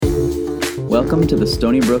Welcome to the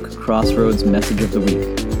Stony Brook Crossroads Message of the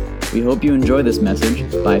Week. We hope you enjoy this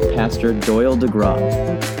message by Pastor Doyle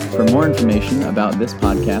DeGraw. For more information about this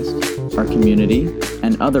podcast, our community,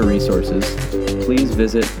 and other resources, please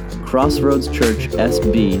visit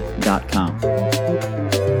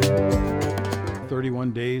crossroadschurchsb.com.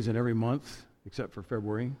 31 days in every month except for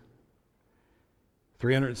February.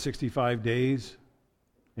 365 days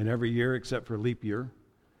in every year except for leap year.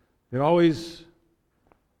 It always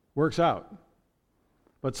works out.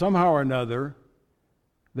 But somehow or another,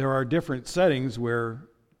 there are different settings where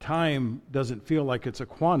time doesn't feel like it's a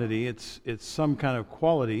quantity, it's some kind of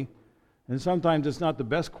quality. And sometimes it's not the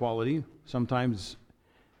best quality. Sometimes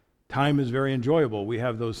time is very enjoyable. We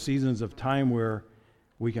have those seasons of time where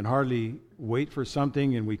we can hardly wait for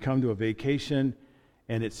something, and we come to a vacation,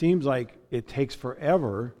 and it seems like it takes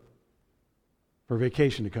forever for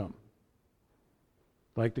vacation to come.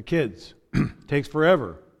 Like the kids, it takes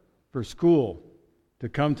forever for school to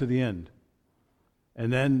come to the end.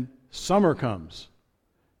 And then summer comes.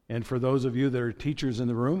 And for those of you that are teachers in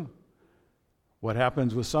the room, what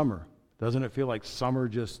happens with summer? Doesn't it feel like summer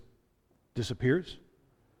just disappears?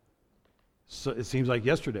 So it seems like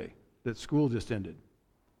yesterday that school just ended.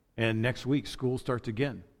 And next week, school starts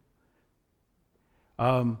again.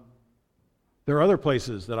 There are other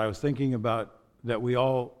places that I was thinking about that we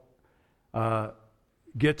all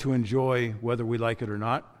get to enjoy whether we like it or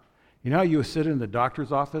not. You know how you sit in the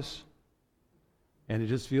doctor's office and it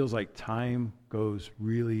just feels like time goes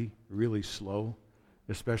really, really slow,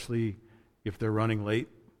 especially if they're running late.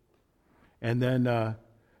 And then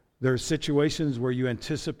there are situations where you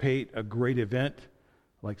anticipate a great event,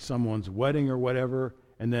 like someone's wedding or whatever,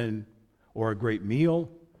 and then, or a great meal,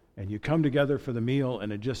 and you come together for the meal,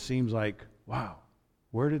 and it just seems like, wow,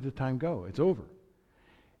 where did the time go? It's over.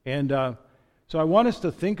 And so I want us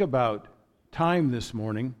to think about time this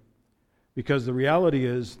morning, because the reality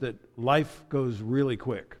is that life goes really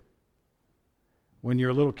quick. When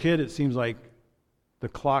you're a little kid, it seems like the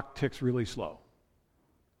clock ticks really slow.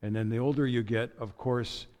 And then the older you get, of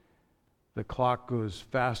course, the clock goes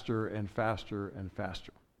faster and faster and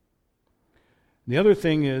faster. The other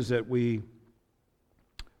thing is that we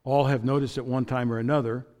all have noticed at one time or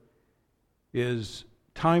another is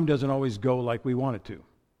time doesn't always go like we want it to.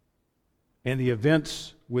 And the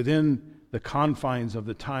events within the confines of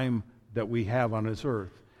the time that we have on this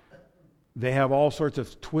earth, they have all sorts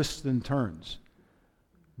of twists and turns.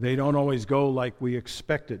 They don't always go like we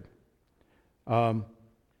expected. They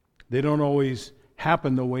don't always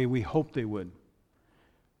happen the way we hoped they would.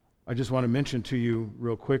 I just want to mention to you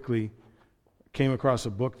real quickly, came across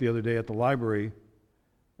a book the other day at the library,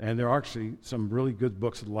 and there are actually some really good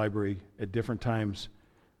books at the library at different times.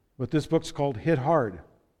 But this book's called Hit Hard: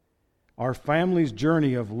 Our Family's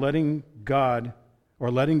Journey of Letting God or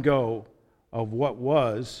Letting Go of What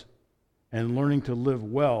Was and Learning to Live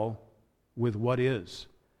Well with What Is.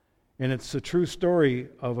 And it's a true story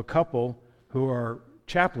of a couple who are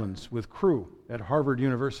chaplains with Crew at Harvard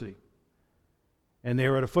University. And they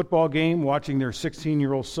were at a football game watching their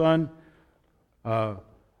 16-year-old son,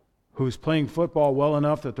 who's playing football well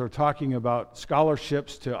enough that they're talking about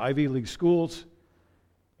scholarships to Ivy League schools,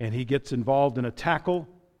 and he gets involved in a tackle,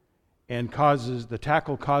 and the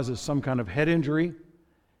tackle causes some kind of head injury,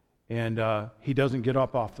 and he doesn't get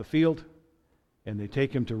up off the field, and they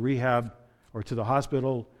take him to rehab or to the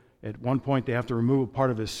hospital. At one point, they have to remove a part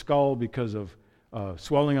of his skull because of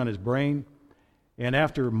swelling on his brain. And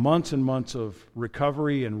after months and months of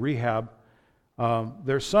recovery and rehab,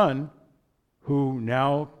 their son, who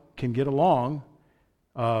now can get along,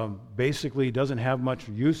 basically doesn't have much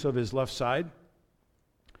use of his left side.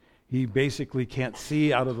 He basically can't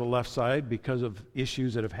see out of the left side because of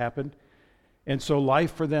issues that have happened. And so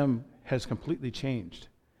life for them has completely changed.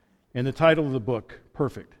 And the title of the book,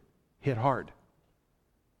 perfect, Hit Hard.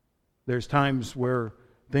 There's times where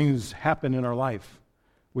things happen in our life.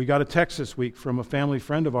 We got a text this week from a family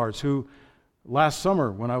friend of ours who, last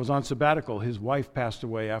summer when I was on sabbatical, his wife passed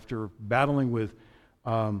away after battling with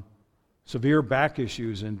severe back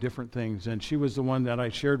issues and different things. And she was the one that I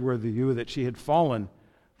shared with you that she had fallen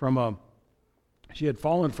from a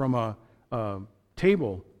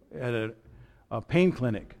table at a pain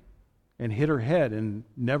clinic and hit her head and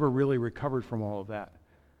never really recovered from all of that.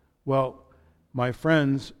 Well, my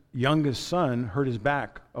friend's youngest son hurt his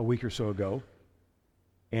back a week or so ago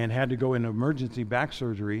and had to go into emergency back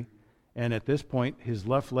surgery. And at this point, his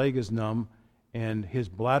left leg is numb and his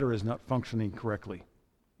bladder is not functioning correctly.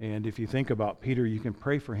 And if you think about Peter, you can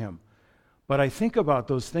pray for him. But I think about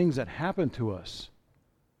those things that happen to us,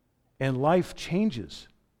 and life changes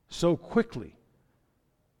so quickly.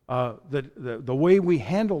 The way we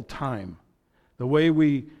handle time The way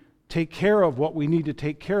we take care of what we need to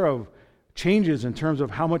take care of changes in terms of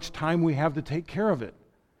how much time we have to take care of it.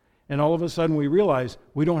 And all of a sudden we realize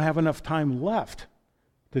we don't have enough time left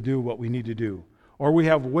to do what we need to do. Or we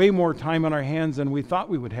have way more time on our hands than we thought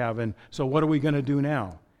we would have, and so what are we going to do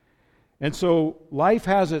now? And so life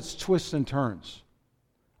has its twists and turns.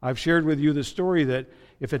 I've shared with you the story that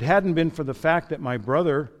if it hadn't been for the fact that my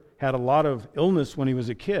brother had a lot of illness when he was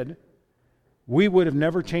a kid, we would have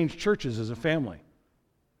never changed churches as a family.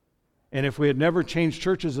 And if we had never changed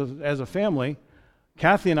churches as a family,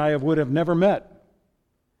 Kathy and I would have never met.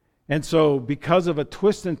 And so because of a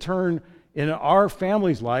twist and turn in our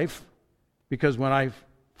family's life, because when I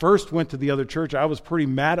first went to the other church, I was pretty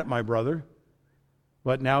mad at my brother.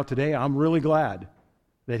 But now today, I'm really glad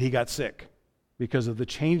that he got sick because of the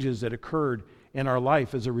changes that occurred in our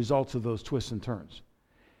life as a result of those twists and turns.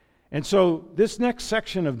 And so this next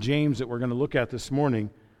section of James that we're going to look at this morning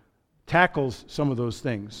tackles some of those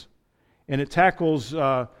things. And it tackles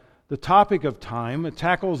the topic of time. It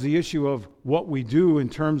tackles the issue of what we do in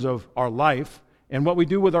terms of our life and what we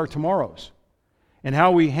do with our tomorrows. And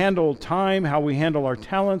how we handle time, how we handle our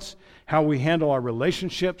talents, how we handle our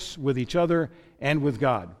relationships with each other and with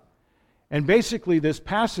God. And basically this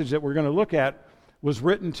passage that we're going to look at was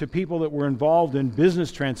written to people that were involved in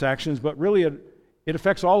business transactions, but really it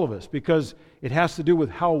affects all of us because it has to do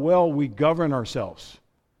with how well we govern ourselves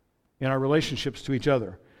in our relationships to each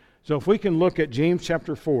other. So if we can look at James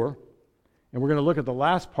chapter 4, and we're going to look at the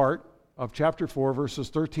last part of chapter 4, verses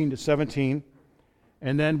 13 to 17,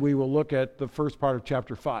 and then we will look at the first part of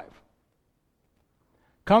chapter 5.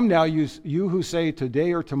 Come now, you who say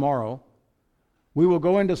today or tomorrow, we will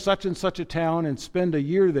go into such and such a town and spend a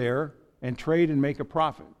year there and trade and make a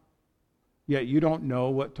profit. Yet you don't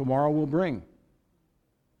know what tomorrow will bring.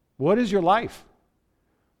 What is your life?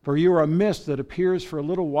 For you are a mist that appears for a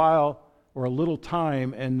little while or a little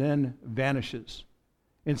time and then vanishes.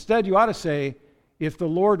 Instead, you ought to say, if the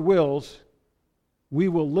Lord wills, we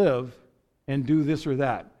will live and do this or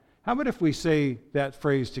that. How about if we say that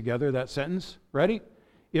phrase together, that sentence? Ready?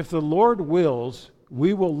 If the Lord wills,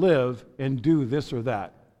 we will live and do this or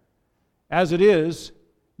that. As it is,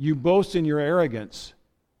 you boast in your arrogance.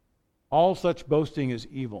 All such boasting is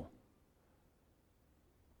evil.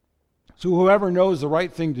 So whoever knows the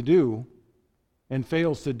right thing to do and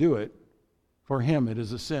fails to do it, for him it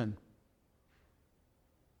is a sin.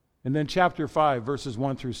 And then chapter 5, verses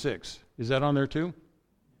 1 through 6. Is that on there too?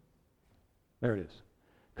 There it is.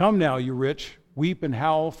 Come now, you rich, weep and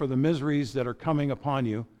howl for the miseries that are coming upon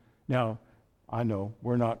you. Now, I know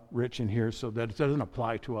we're not rich in here, so that doesn't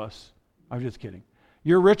apply to us. I'm just kidding.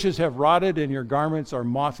 Your riches have rotted and your garments are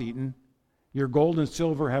moth-eaten. Your gold and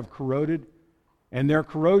silver have corroded, and their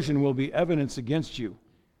corrosion will be evidence against you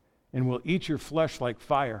and will eat your flesh like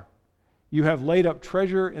fire. You have laid up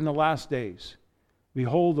treasure in the last days.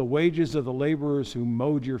 Behold, the wages of the laborers who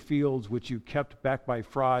mowed your fields, which you kept back by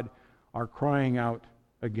fraud, are crying out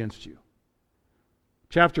against you.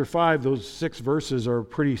 Chapter 5, those 6 verses are a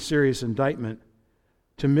pretty serious indictment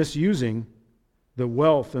to misusing the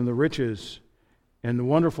wealth and the riches and the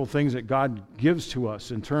wonderful things that God gives to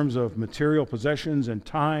us in terms of material possessions and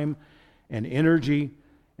time and energy.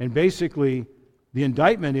 And basically, the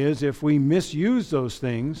indictment is if we misuse those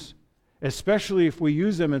things, especially if we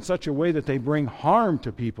use them in such a way that they bring harm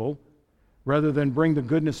to people rather than bring the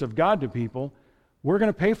goodness of God to people, we're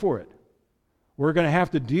going to pay for it. We're going to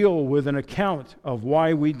have to deal with an account of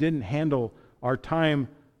why we didn't handle our time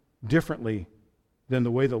differently than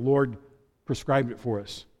the way the Lord prescribed it for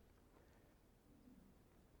us.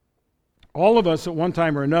 All of us at one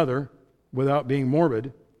time or another, without being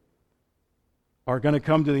morbid, are going to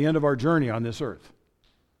come to the end of our journey on this earth.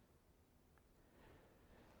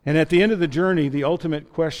 And at the end of the journey, the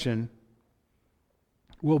ultimate question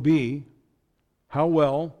will be, how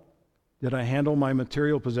well did I handle my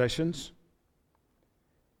material possessions?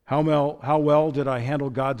 How well did I handle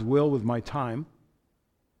God's will with my time?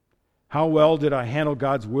 How well did I handle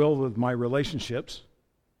God's will with my relationships?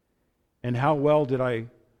 And how well did I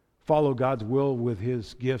follow God's will with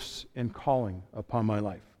His gifts and calling upon my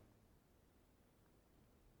life?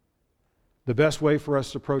 The best way for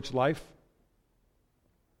us to approach life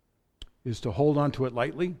is to hold on to it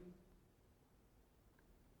lightly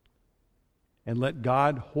and let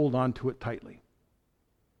God hold on to it tightly.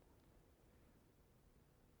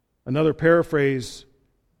 Another paraphrase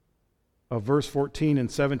of verse 14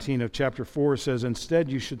 and 17 of chapter 4 says, instead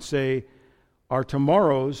you should say, our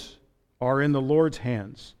tomorrows are in the Lord's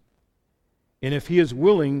hands, and if He is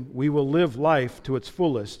willing, we will live life to its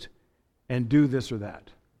fullest and do this or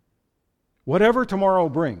that. Whatever tomorrow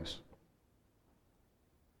brings.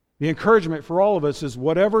 The encouragement for all of us is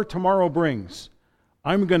whatever tomorrow brings,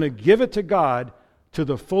 I'm going to give it to God to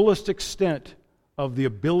the fullest extent of the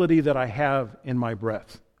ability that I have in my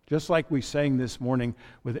breath. Just like we sang this morning,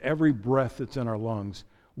 with every breath that's in our lungs,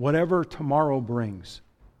 whatever tomorrow brings,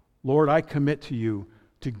 Lord, I commit to you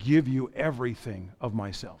to give you everything of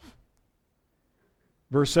myself.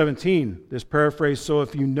 Verse 17, this paraphrase, so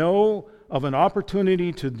if you know of an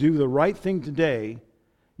opportunity to do the right thing today,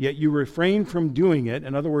 yet you refrain from doing it,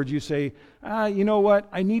 in other words, you say, you know what,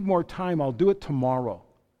 I need more time, I'll do it tomorrow.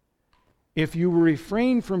 If you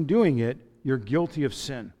refrain from doing it, you're guilty of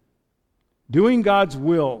sin. Doing God's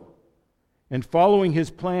will and following His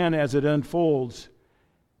plan as it unfolds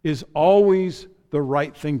is always the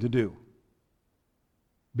right thing to do.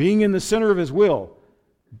 Being in the center of His will,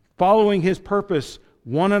 following His purpose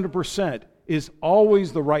 100% is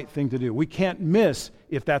always the right thing to do. We can't miss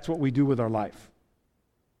if that's what we do with our life.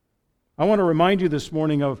 I want to remind you this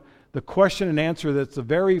morning of the question and answer that's the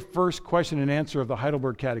very first question and answer of the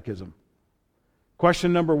Heidelberg Catechism.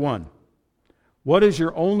 Question number 1. What is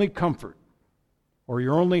your only comfort or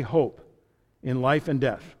your only hope in life and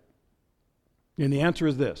death? And the answer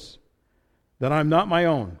is this, that I'm not my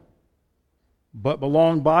own, but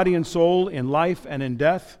belong body and soul in life and in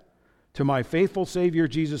death to my faithful Savior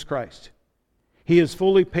Jesus Christ. He has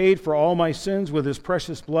fully paid for all my sins with His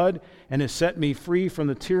precious blood and has set me free from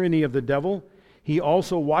the tyranny of the devil. He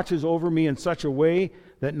also watches over me in such a way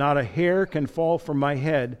that not a hair can fall from my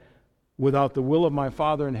head without the will of my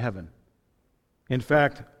Father in heaven. In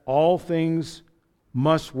fact, all things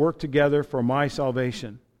must work together for my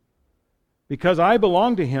salvation. Because I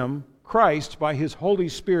belong to Him, Christ, by His Holy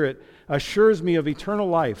Spirit, assures me of eternal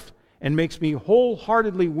life and makes me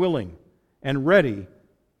wholeheartedly willing and ready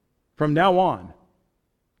from now on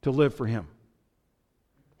to live for Him.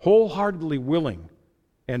 Wholeheartedly willing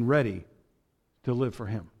and ready to live for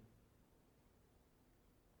Him.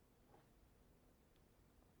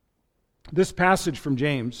 This passage from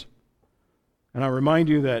James, and I remind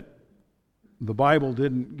you that the Bible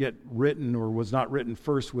didn't get written or was not written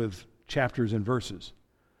first with chapters and verses.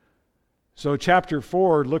 So chapter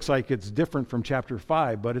 4 looks like it's different from chapter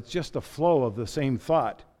 5, but it's just a flow of the same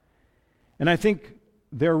thought. And I think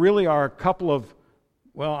there really are a couple of,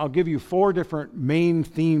 well, I'll give you 4 different main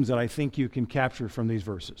themes that I think you can capture from these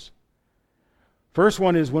verses. First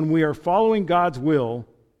one is when we are following God's will,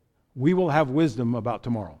 we will have wisdom about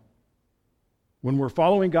tomorrow. When we're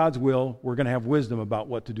following God's will, we're going to have wisdom about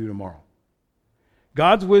what to do tomorrow.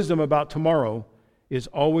 God's wisdom about tomorrow is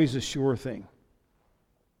always a sure thing.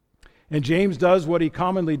 And James does what he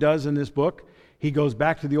commonly does in this book. He goes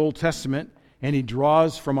back to the Old Testament and he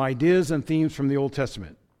draws from ideas and themes from the Old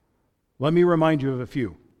Testament. Let me remind you of a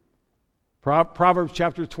few. Proverbs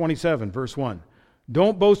chapter 27, verse 1.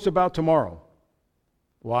 Don't boast about tomorrow.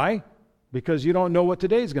 Why? Because you don't know what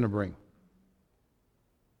today is going to bring.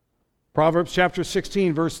 Proverbs chapter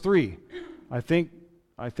 16, verse 3. I think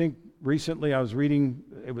recently I was reading,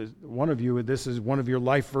 it was one of you, this is one of your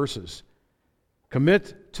life verses.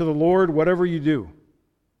 Commit to the Lord whatever you do.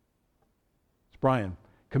 It's Brian.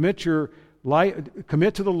 Commit to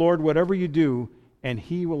the Lord whatever you do, and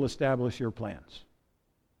He will establish your plans.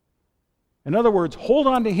 In other words, hold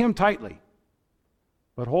on to Him tightly,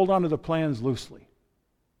 but hold on to the plans loosely.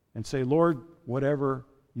 And say, Lord, whatever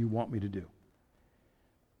you want me to do.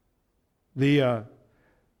 The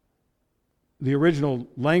original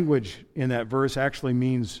language in that verse actually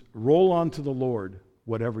means roll on to the Lord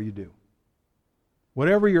whatever you do.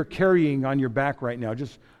 Whatever you're carrying on your back right now,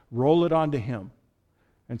 just roll it onto Him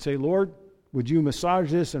and say, Lord, would you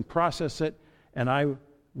massage this and process it, and I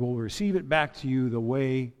will receive it back to you the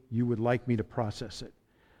way you would like me to process it.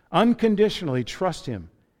 Unconditionally trust Him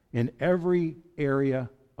in every area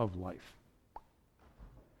of life.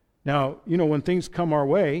 Now, when things come our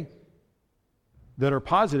way that are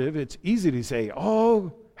positive, it's easy to say,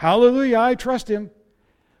 oh, hallelujah, I trust Him.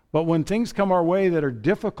 But when things come our way that are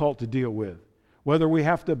difficult to deal with, whether we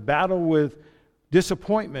have to battle with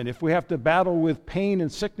disappointment, if we have to battle with pain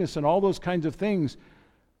and sickness and all those kinds of things,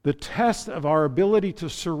 the test of our ability to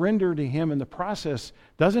surrender to Him in the process,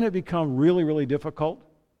 doesn't it become really, really difficult?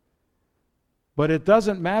 But it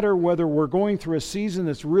doesn't matter whether we're going through a season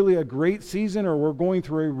that's really a great season or we're going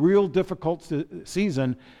through a real difficult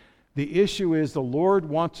season. The issue is the Lord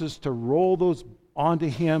wants us to roll those onto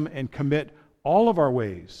Him and commit all of our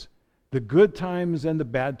ways, the good times and the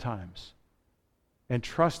bad times, and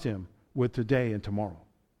trust Him with today and tomorrow.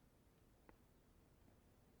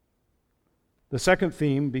 The second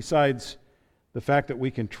theme, besides the fact that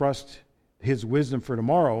we can trust His wisdom for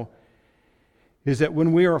tomorrow, is that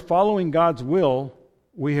when we are following God's will,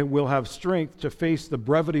 we will have strength to face the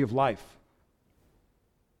brevity of life.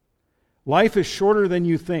 Life is shorter than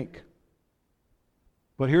you think.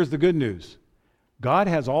 But here's the good news. God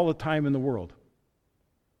has all the time in the world.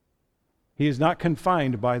 He is not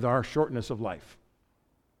confined by our shortness of life.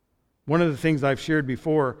 One of the things I've shared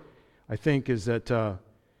before, I think, is that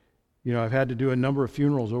I've had to do a number of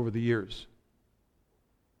funerals over the years.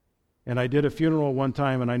 And I did a funeral one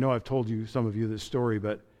time, and I know I've told some of you this story,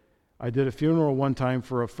 but I did a funeral one time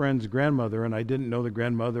for a friend's grandmother, and I didn't know the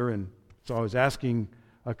grandmother, and so I was asking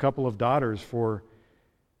a couple of daughters for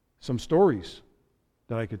some stories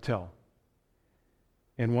that I could tell.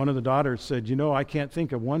 And one of the daughters said, I can't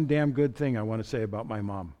think of one damn good thing I want to say about my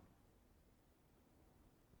mom.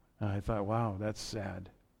 And I thought, wow, that's sad.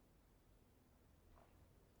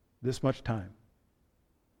 This much time.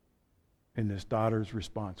 And this daughter's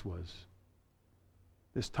response was,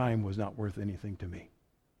 this time was not worth anything to me.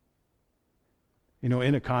 In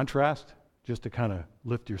a contrast, just to kind of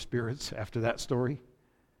lift your spirits after that story,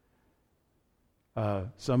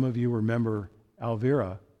 some of you remember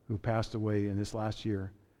Alvira, who passed away in this last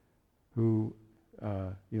year, who,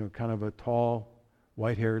 kind of a tall,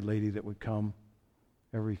 white-haired lady that would come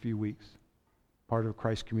every few weeks, part of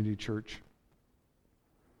Christ Community Church.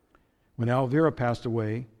 When Alvira passed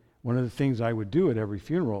away, one of the things I would do at every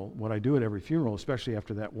funeral, especially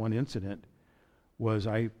after that one incident, was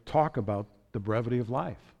I talk about the brevity of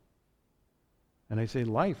life. And I say,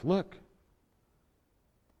 life, look,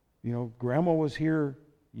 Grandma was here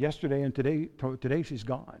yesterday and today she's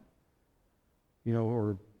gone.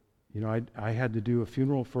 I had to do a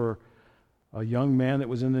funeral for a young man that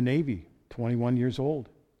was in the Navy, 21 years old.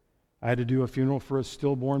 I had to do a funeral for a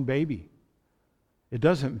stillborn baby. It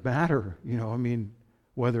doesn't matter,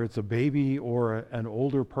 whether it's a baby or an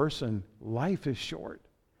older person, life is short.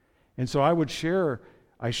 And so I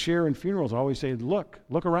share in funerals, I always say, look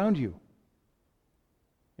around you.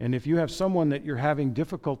 And if you have someone that you're having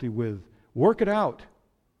difficulty with, work it out.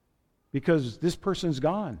 Because this person's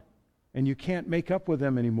gone. And you can't make up with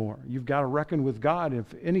them anymore. You've got to reckon with God if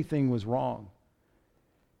anything was wrong.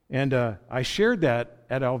 And I shared that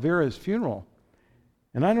at Alvira's funeral.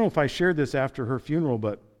 And I don't know if I shared this after her funeral,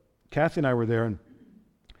 but Kathy and I were there, and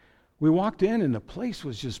we walked in, and the place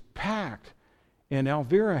was just packed. And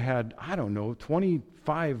Alvira had,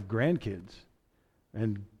 25 grandkids,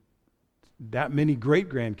 and that many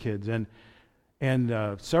great-grandkids.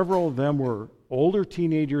 And several of them were older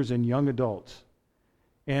teenagers and young adults.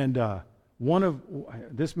 And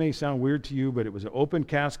this may sound weird to you, but it was an open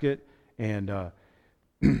casket, and a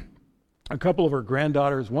couple of her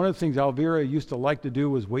granddaughters. One of the things Alvira used to like to do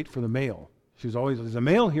was wait for the mail. She was always, is the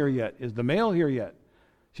mail here yet? Is the mail here yet?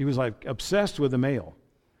 She was like obsessed with the mail.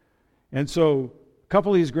 And so a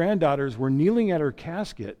couple of these granddaughters were kneeling at her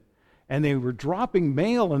casket, and they were dropping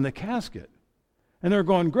mail in the casket. And they're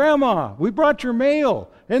going, Grandma, we brought your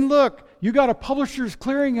mail. And look, you got a Publishers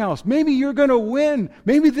Clearinghouse. Maybe you're going to win.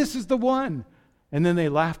 Maybe this is the one. And then they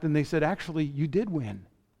laughed and they said, actually, you did win.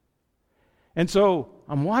 And so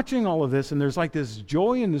I'm watching all of this, and there's like this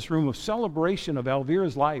joy in this room of celebration of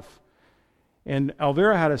Alvira's life. And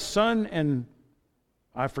Alvira had a son and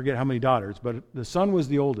I forget how many daughters, but the son was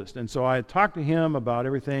the oldest. And so I had talked to him about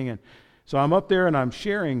everything. And so I'm up there and I'm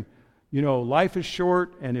sharing, life is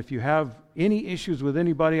short, and if you have any issues with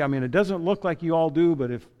anybody, it doesn't look like you all do,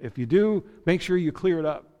 but if you do, make sure you clear it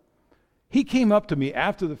up. He came up to me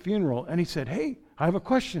after the funeral and he said, hey, I have a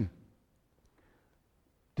question.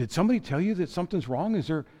 Did somebody tell you that something's wrong? Is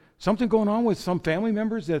there something going on with some family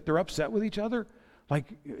members that they're upset with each other? Like,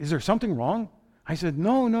 is there something wrong? I said,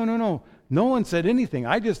 no. No one said anything.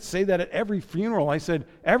 I just say that at every funeral. I said,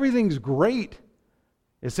 everything's great.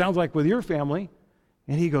 It sounds like with your family.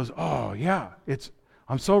 And he goes, oh, yeah,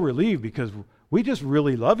 I'm so relieved because we just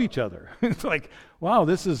really love each other. It's like, wow,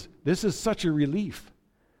 this is such a relief.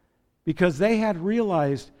 Because they had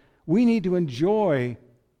realized we need to enjoy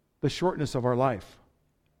the shortness of our life.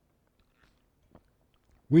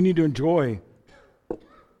 We need to enjoy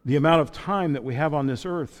the amount of time that we have on this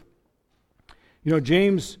earth.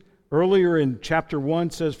 James earlier in chapter 1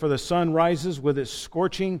 says, for the sun rises with its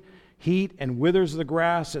scorching heat and withers the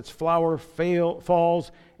grass, its flower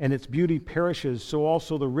falls, and its beauty perishes, so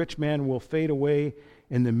also the rich man will fade away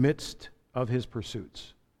in the midst of his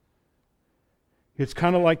pursuits. It's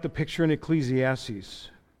kind of like the picture in Ecclesiastes.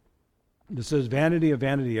 It says, vanity of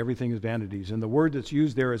vanity, everything is vanities. And the word that's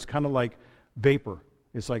used there is kind of like vapor.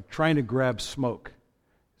 It's like trying to grab smoke.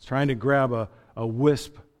 It's trying to grab a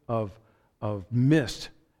wisp of mist,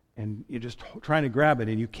 and you're just trying to grab it,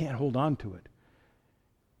 and you can't hold on to it.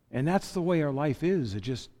 And that's the way our life is. It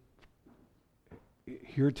just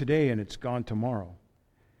here today, and it's gone tomorrow.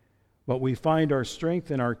 But we find our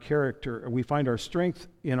strength in our character, we find our strength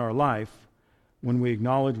in our life when we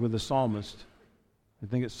acknowledge with the psalmist, I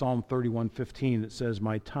think it's Psalm 31:15, that says,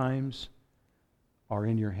 "My times are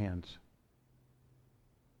in your hands."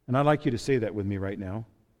 And I'd like you to say that with me right now.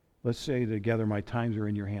 Let's say together, "My times are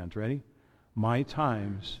in your hands." Ready? My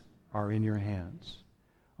times are in your hands.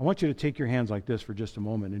 I want you to take your hands like this for just a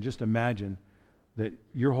moment and just imagine that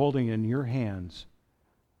you're holding in your hands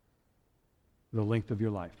the length of your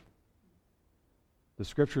life. The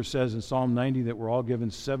scripture says in Psalm 90 that we're all given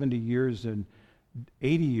 70 years and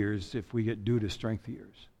 80 years if we get due to strength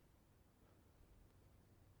years.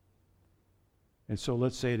 And so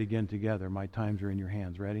let's say it again together. My times are in your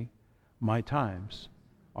hands. Ready? My times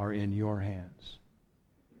are in your hands.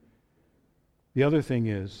 The other thing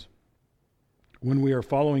is, when we are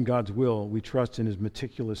following God's will, we trust in His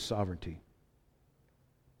meticulous sovereignty.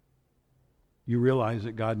 You realize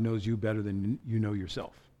that God knows you better than you know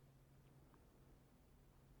yourself.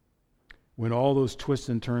 When all those twists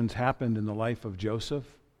and turns happened in the life of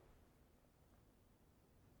Joseph,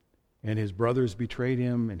 and his brothers betrayed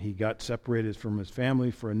him, and he got separated from his family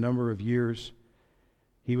for a number of years,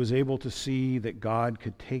 he was able to see that God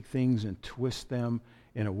could take things and twist them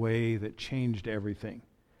in a way that changed everything.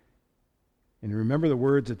 And remember the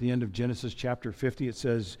words at the end of Genesis chapter 50, it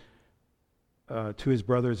says to his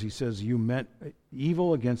brothers, he says, "You meant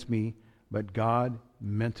evil against me, but God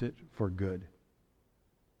meant it for good."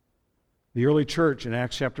 The early church in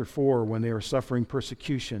Acts chapter 4, when they were suffering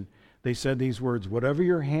persecution, they said these words, "Whatever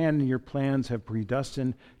your hand and your plans have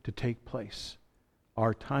predestined to take place,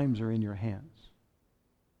 our times are in your hands."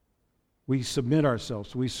 We submit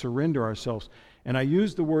ourselves, we surrender ourselves. And I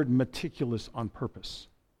use the word meticulous on purpose.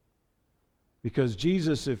 Because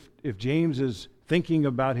Jesus, if James is thinking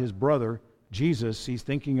about his brother, Jesus, he's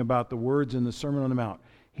thinking about the words in the Sermon on the Mount.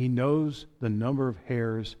 He knows the number of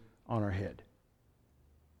hairs on our head.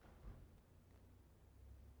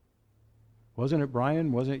 Wasn't it,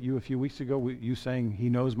 Brian? Wasn't it you a few weeks ago, you saying, "He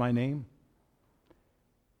knows my name?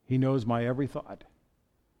 He knows my every thought."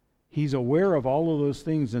 He's aware of all of those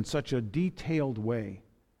things in such a detailed way.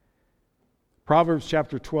 Proverbs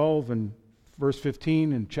chapter 12 and verse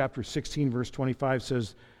 15 and chapter 16 verse 25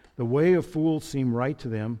 says, "The way of fools seem right to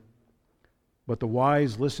them, but the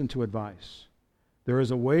wise listen to advice. There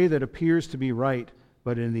is a way that appears to be right,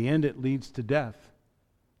 but in the end it leads to death."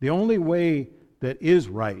 The only way that is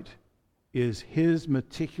right is His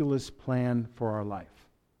meticulous plan for our life.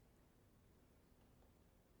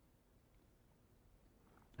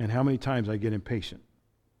 And how many times I get impatient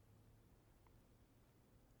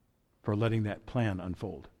for letting that plan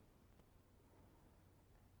unfold.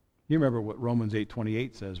 You remember what Romans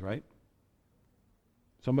 8:28 says, right?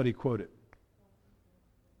 Somebody quote it.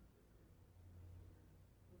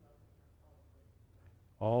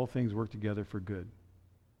 All things work together for good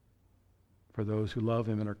for those who love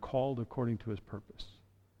Him and are called according to His purpose.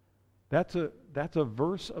 That's a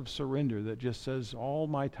verse of surrender that just says, all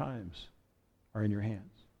my times are in your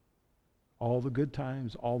hands. All the good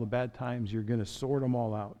times, all the bad times, you're going to sort them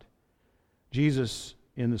all out. Jesus,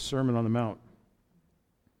 in the Sermon on the Mount,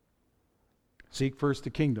 "Seek first the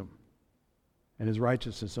kingdom and His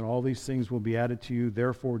righteousness, and all these things will be added to you.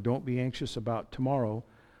 Therefore, don't be anxious about tomorrow,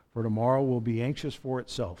 for tomorrow will be anxious for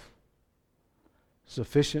itself.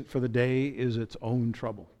 Sufficient for the day is its own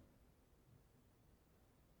trouble."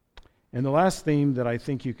 And the last theme that I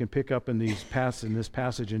think you can pick up in this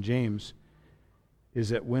passage in James is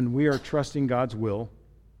that when we are trusting God's will,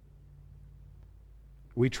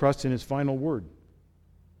 we trust in His final word.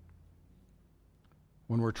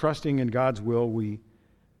 When we're trusting in God's will, we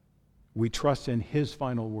trust in His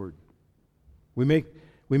final word. We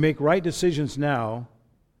make right decisions now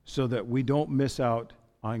so that we don't miss out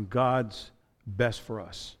on God's best for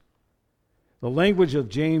us. The language of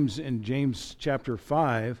James in James chapter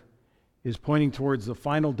 5 is pointing towards the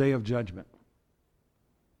final day of judgment.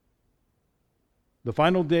 The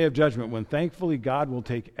final day of judgment, when thankfully God will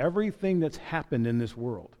take everything that's happened in this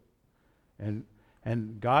world, and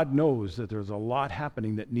God knows that there's a lot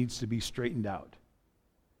happening that needs to be straightened out.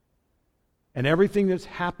 And everything that's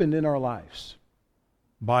happened in our lives,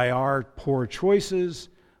 by our poor choices,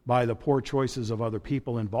 by the poor choices of other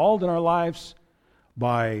people involved in our lives,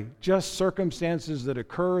 by just circumstances that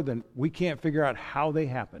occur that we can't figure out how they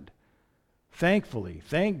happened. Thankfully,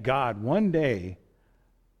 thank God, one day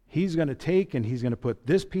He's going to take and He's going to put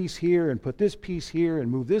this piece here and put this piece here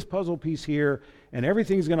and move this puzzle piece here, and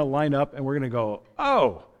everything's going to line up, and we're going to go,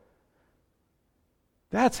 "Oh,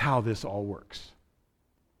 that's how this all works."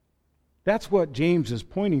 That's what James is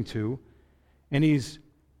pointing to, and he's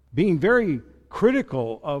being very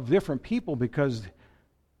critical of different people because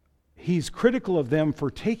he's critical of them for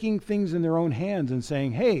taking things in their own hands and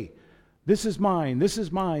saying, hey, this is mine, this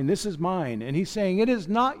is mine, this is mine. And he's saying, it is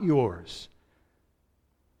not yours.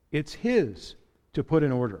 It's his to put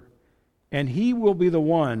in order. And he will be the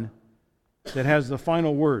one that has the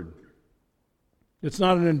final word. It's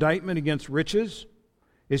not an indictment against riches.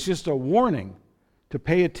 It's just a warning to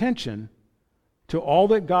pay attention to all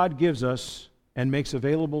that God gives us and makes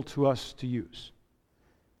available to us to use.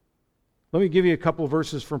 Let me give you a couple of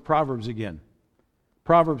verses from Proverbs again.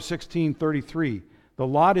 Proverbs 16:33. The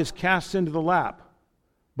lot is cast into the lap,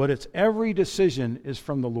 but its every decision is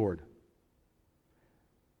from the Lord.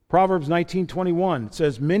 Proverbs 19:21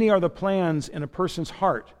 says, many are the plans in a person's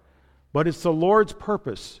heart, but it's the Lord's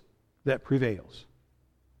purpose that prevails.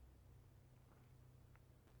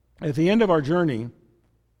 At the end of our journey,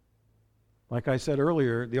 like I said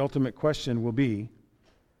earlier, the ultimate question will be,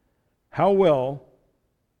 how well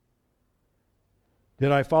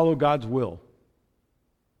did I follow God's will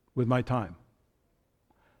with my time?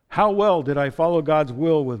 How well did I follow God's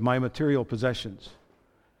will with my material possessions?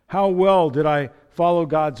 How well did I follow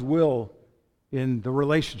God's will in the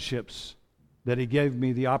relationships that He gave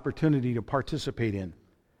me the opportunity to participate in?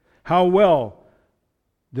 How well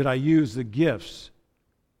did I use the gifts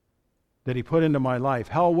that He put into my life?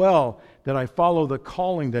 How well did I follow the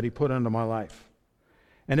calling that He put into my life?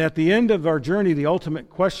 And at the end of our journey, the ultimate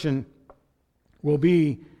question will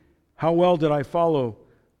be, how well did I follow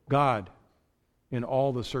God in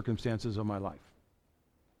all the circumstances of my life?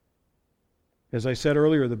 As I said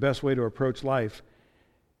earlier, the best way to approach life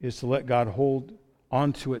is to let God hold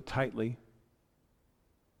onto it tightly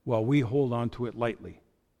while we hold onto it lightly.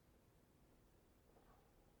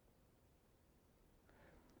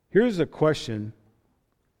 Here's a question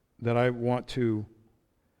that I want to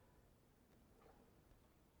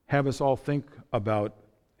have us all think about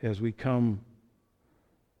as we come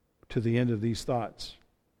to the end of these thoughts.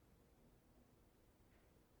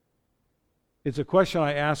 It's a question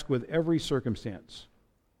I ask with every circumstance,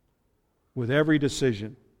 with every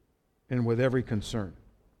decision, and with every concern.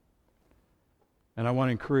 And I want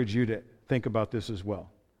to encourage you to think about this as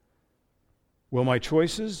well. Will my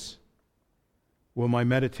choices, will my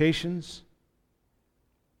meditations,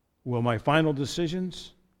 will my final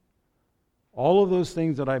decisions, all of those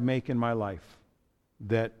things that I make in my life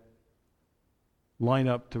that line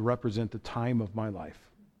up to represent the time of my life,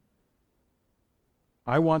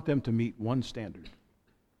 I want them to meet one standard.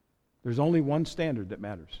 There's only one standard that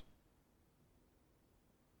matters.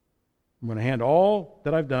 I'm going to hand all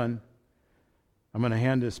that I've done. I'm going to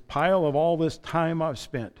hand this pile of all this time I've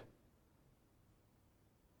spent.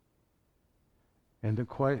 And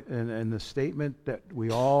the statement that we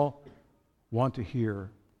all want to hear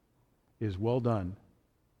is, well done,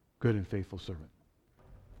 good and faithful servant.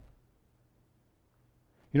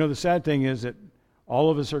 You know, the sad thing is that all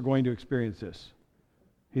of us are going to experience this.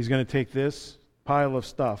 He's going to take this pile of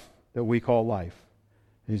stuff that we call life,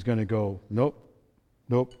 and He's going to go, nope,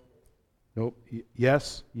 nope, nope,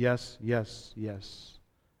 yes, yes, yes, yes.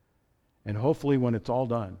 And hopefully when it's all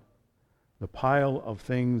done, the pile of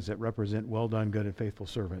things that represent well done, good and faithful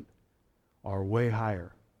servant are way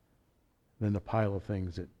higher than the pile of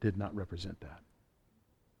things that did not represent that.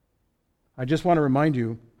 I just want to remind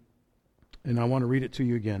you, and I want to read it to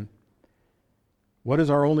you again. What is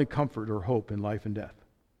our only comfort or hope in life and death?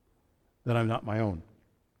 That I'm not my own.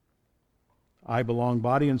 I belong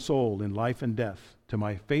body and soul in life and death to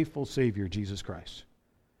my faithful Savior, Jesus Christ.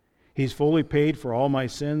 He's fully paid for all my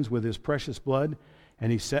sins with His precious blood,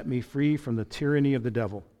 and He set me free from the tyranny of the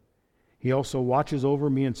devil. He also watches over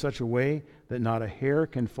me in such a way that not a hair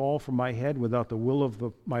can fall from my head without the will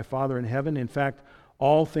of my Father in heaven. In fact,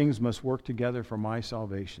 all things must work together for my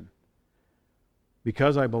salvation.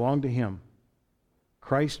 Because I belong to Him,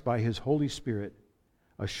 Christ, by His Holy Spirit,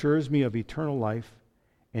 assures me of eternal life,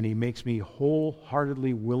 and He makes me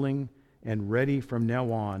wholeheartedly willing and ready from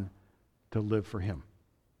now on to live for Him.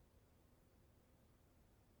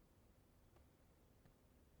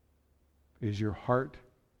 Is your heart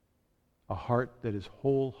a heart that is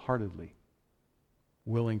wholeheartedly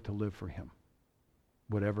willing to live for Him,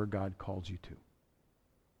 whatever God calls you to?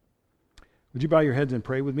 Would you bow your heads and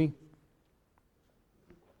pray with me?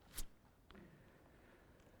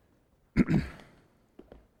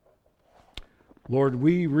 Lord,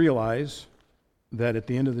 we realize that at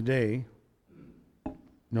the end of the day,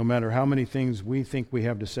 no matter how many things we think we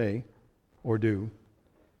have to say or do,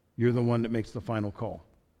 you're the one that makes the final call.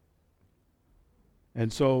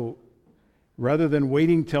 And so, rather than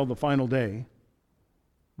waiting till the final day,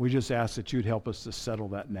 we just ask that you'd help us to settle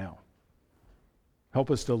that now.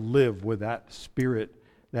 Help us to live with that spirit,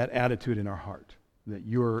 that attitude in our heart. that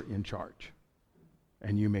you're in charge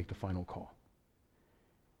and you make the final call.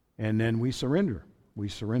 And then we surrender. We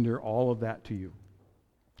surrender all of that to you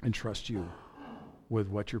and trust you with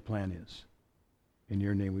what your plan is. In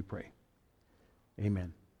your name we pray.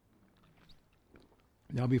 Amen.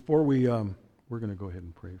 Now before we're going to go ahead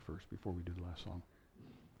and pray first before we do the last song.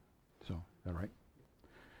 So, is that right?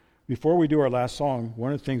 Before we do our last song,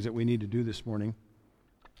 one of the things that we need to do this morning,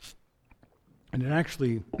 and it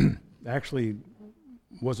actually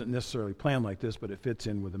wasn't necessarily planned like this, but it fits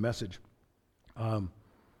in with the message. Ken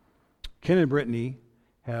and Brittany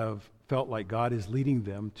have felt like God is leading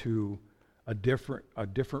them to a different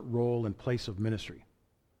role and place of ministry.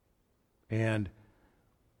 And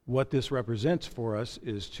what this represents for us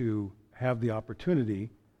is to have the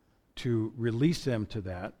opportunity to release them to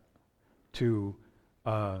that, to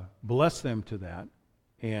bless them to that,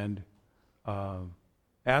 and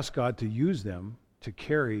ask God to use them to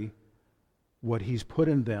carry what He's put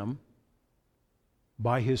in them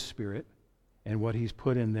by His Spirit and what He's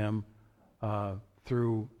put in them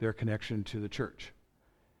through their connection to the church.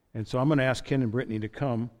 And so I'm going to ask Ken and Brittany to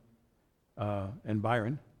come, and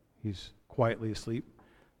Byron, he's quietly asleep.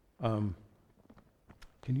 Can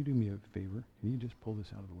you do me a favor? Can you just pull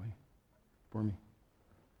this out of the way for me?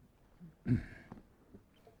 Can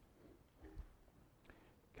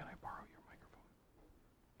I borrow your microphone?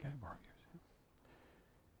 Can I borrow yours?